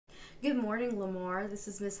Good morning, Lamar. This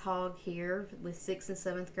is Miss Hogg here with 6th and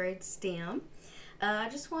 7th grade STEM. I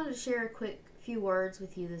just wanted to share a quick few words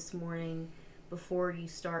with you this morning before you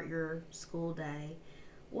start your school day.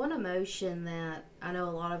 One emotion that I know a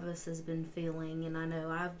lot of us has been feeling, and I know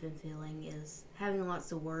I've been feeling, is having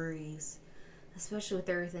lots of worries, especially with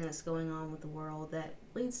everything that's going on with the world that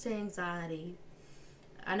leads to anxiety.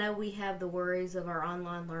 I know we have the worries of our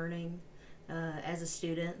online learning as a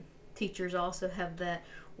student. Teachers also have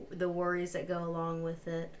the worries that go along with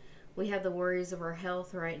it. We have the worries of our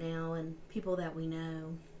health right now and people that we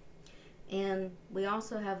know. And we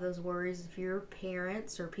also have those worries if your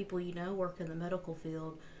parents or people you know work in the medical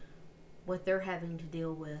field, what they're having to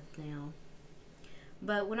deal with now.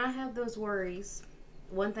 But when I have those worries,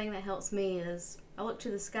 one thing that helps me is I look to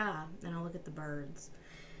the sky and I look at the birds.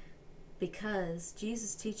 Because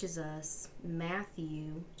Jesus teaches us in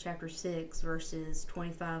Matthew chapter 6 verses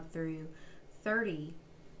 25 through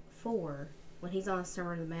 34 when he's on the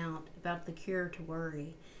Sermon on the Mount about the cure to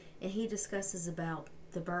worry. And he discusses about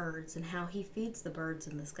the birds and how he feeds the birds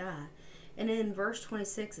in the sky. And in verse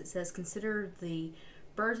 26 it says, "Consider the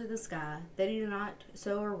birds of the sky. They do not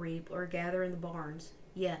sow or reap or gather in the barns,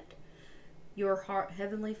 yet your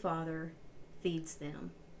heavenly Father feeds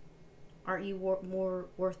them. Aren't you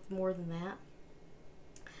worth more than that?"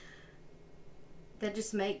 That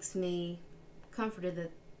just makes me comforted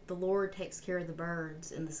that the Lord takes care of the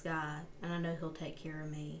birds in the sky, and I know He'll take care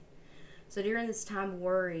of me. So during this time of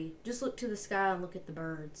worry, just look to the sky and look at the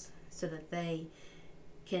birds so that they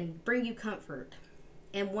can bring you comfort.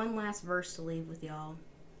 And one last verse to leave with y'all,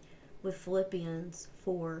 with Philippians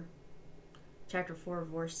 4, chapter 4,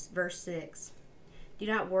 verse 6. "Do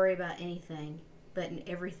not worry about anything, but in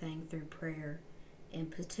everything through prayer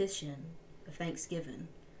and petition of thanksgiving,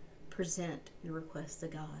 present your requests to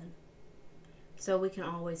God." So we can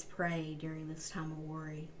always pray during this time of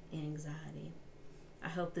worry and anxiety. I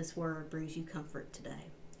hope this word brings you comfort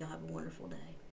today. Y'all have a wonderful day.